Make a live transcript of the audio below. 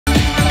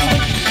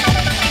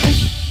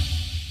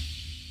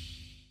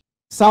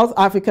South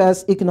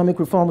Africa's economic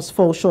reforms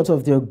fall short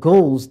of their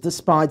goals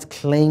despite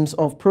claims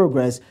of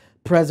progress.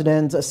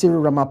 President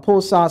Cyril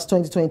Ramaphosa's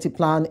 2020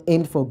 plan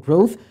aimed for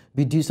growth,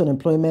 reduce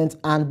unemployment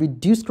and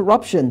reduce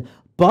corruption.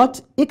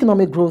 But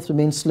economic growth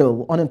remains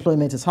slow,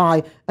 unemployment is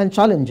high and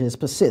challenges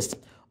persist.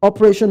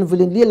 Operation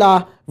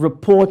Vulindlela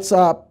reports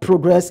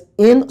progress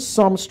in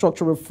some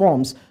structural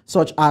reforms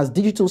such as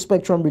digital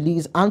spectrum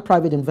release and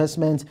private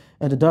investment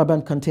in the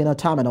Durban container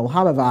terminal.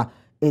 However,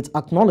 it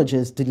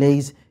acknowledges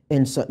delays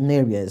in certain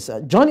areas.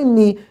 Joining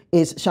me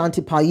is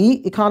Shanti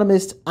Pai,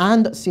 economist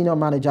and senior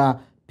manager,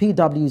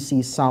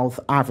 PwC South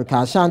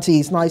Africa. Shanti,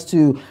 it's nice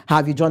to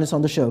have you join us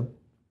on the show.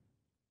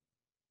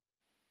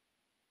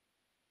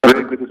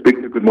 Very good to speak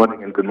to you. Good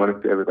morning, and good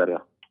morning to everybody.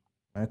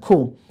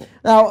 Cool.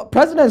 Now,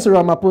 President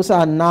Cyril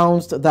Ramaphosa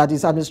announced that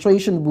his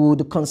administration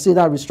would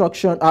consider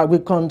reconstruction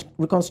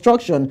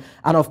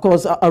and, of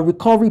course, a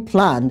recovery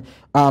plan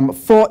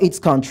for its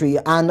country.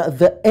 And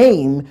the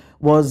aim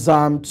was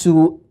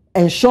to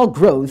ensure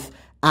growth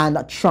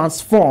and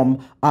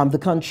transform the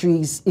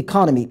country's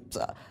economy.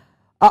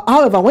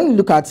 However, when you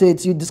look at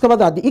it, you discover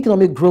that the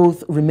economic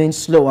growth remains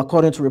slow,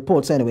 according to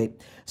reports anyway.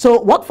 So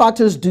what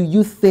factors do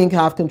you think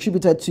have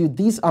contributed to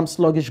this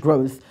sluggish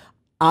growth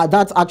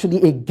that's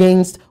actually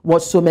against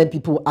what so many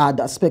people had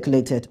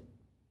speculated?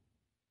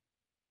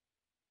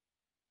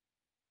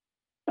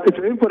 It's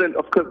very important,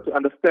 of course, to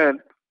understand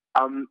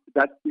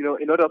that,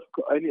 in order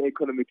for any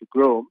economy to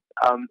grow,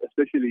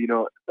 especially,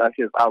 such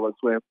as ours,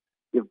 where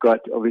you've got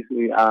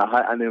obviously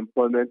high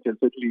unemployment, and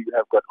certainly you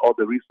have got all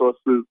the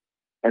resources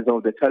and some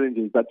of the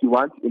challenges, that you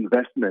want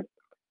investment.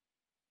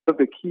 One of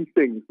the key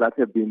things that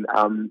have been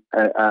a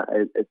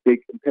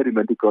big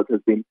impediment to growth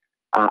has been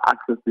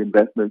access to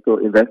investment. So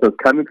investors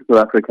coming to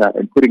South Africa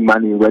and putting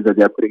money, whether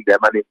they're putting their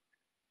money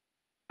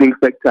in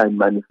sector, in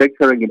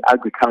manufacturing, in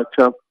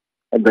agriculture,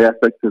 and various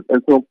sectors.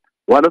 And so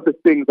one of the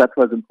things that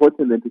was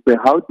important then to say,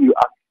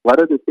 what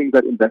are the things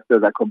that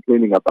investors are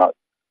complaining about?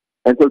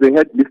 And so they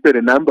had listed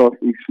a number of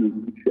issues,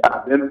 which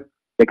then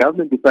the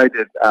government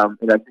decided,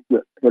 and I think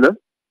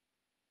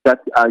that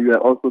you are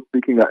also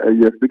speaking to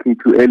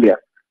earlier,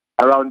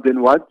 around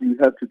then what do you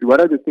have to do?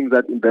 What are the things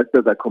that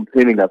investors are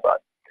complaining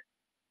about?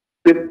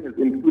 This has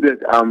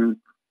included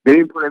very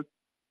important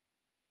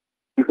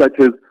things such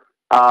as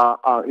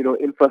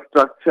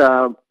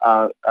infrastructure,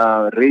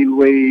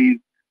 railways,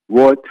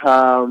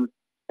 water,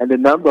 and a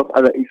number of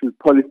other issues,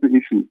 policy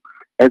issues.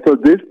 And so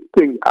this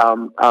thing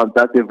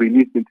that they've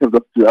released in terms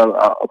of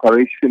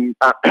operation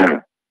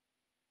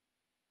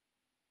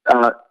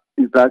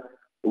is that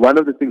one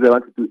of the things I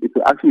want to do is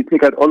to actually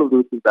take out all of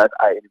those things that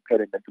are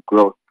impediment to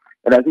growth.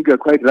 And I think you're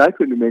quite right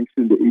when you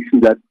mentioned the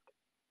issue that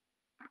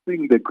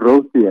seeing the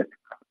growth here,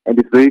 and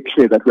it's very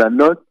clear that we are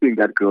not seeing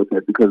that growth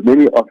yet, because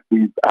many of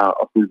these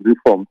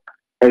reforms,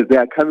 as they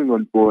are coming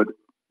on board,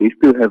 they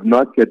still have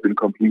not yet been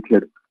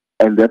completed,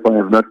 and therefore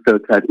have not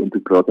filtered into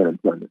growth and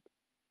employment.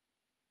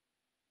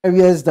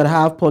 Areas that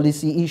have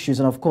policy issues,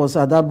 and of course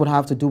that would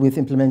have to do with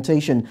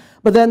implementation.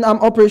 But then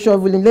Operation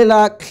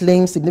Vulindlela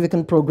claims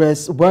significant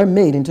progress were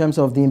made in terms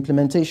of the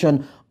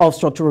implementation of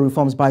structural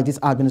reforms by this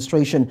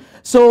administration.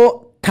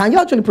 So can you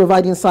actually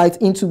provide insights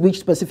into which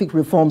specific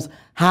reforms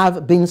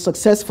have been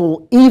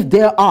successful, if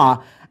there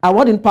are, and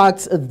what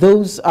impact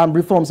those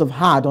reforms have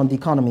had on the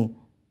economy?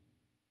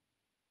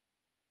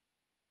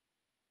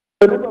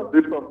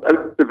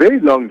 It's a very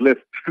long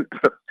list.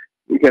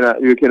 you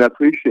can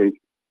appreciate.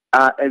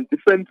 And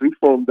different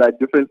reforms at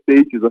different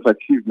stages of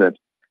achievement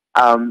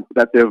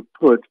that they've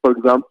put. For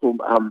example,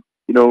 a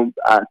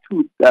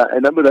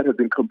number that have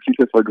been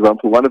completed. For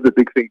example, one of the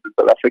big things in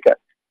South Africa,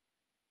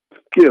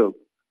 skills.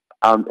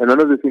 And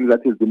one of the things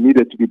that is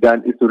needed to be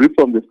done is to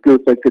reform the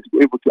skills sector to be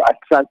able to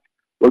attract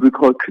what we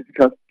call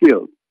critical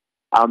skills.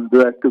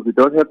 There are skills we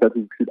don't have that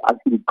we should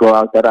actually go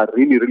out that are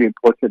really, really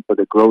important for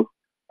the growth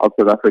of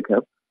South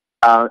Africa.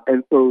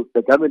 And so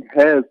the government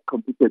has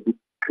completed this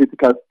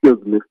critical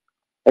skills list.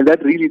 And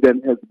that really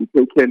then has to be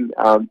taken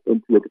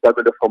into the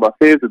Department of Home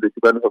Affairs, or the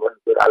Department of Home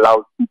Affairs that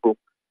allows people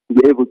to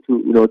be able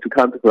to, to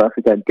come to South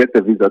Africa and get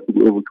the visa to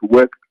be able to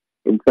work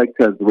in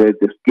sectors where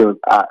the skills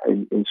are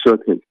in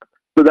shortage.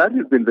 So that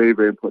has been very,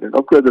 very important.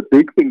 Of course, the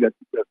big thing that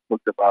people have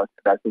talked about,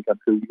 and I think I'm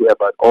sure you hear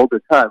about all the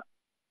time,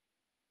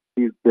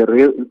 is the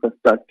rail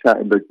infrastructure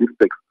and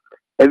logistics.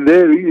 And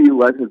there really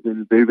what has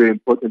been very, very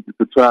important is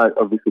to try,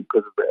 obviously,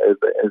 because as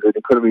an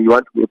economy, you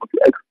want to be able to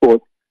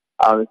export,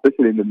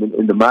 especially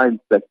in the mine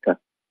sector.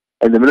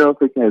 And the mineral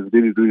sector has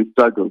really, really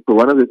struggled. So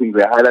one of the things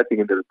they're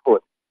highlighting in the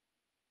report,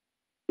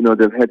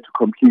 they've had to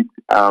complete,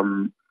 a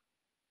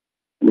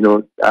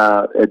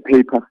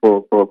paper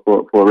for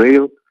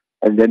rail,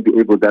 and then be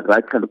able that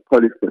right kind of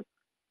policy.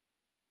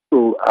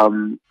 So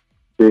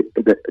the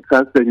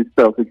Transnet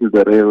itself, which is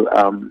the rail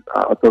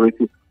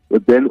authority,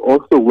 will then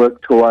also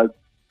work towards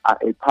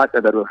a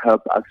partner that will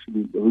help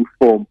actually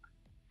reform,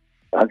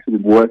 actually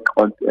work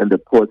on the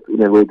ports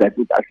in a way that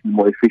is actually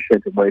more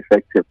efficient and more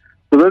effective.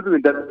 So those are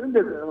that. I think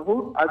there's a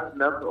whole other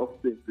number of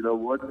things,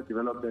 water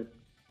development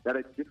that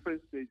are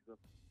different stages of.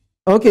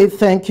 Okay,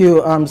 thank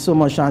you so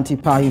much, Shanti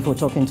Pai, for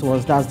talking to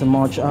us. That's the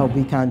much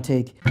we can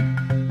take.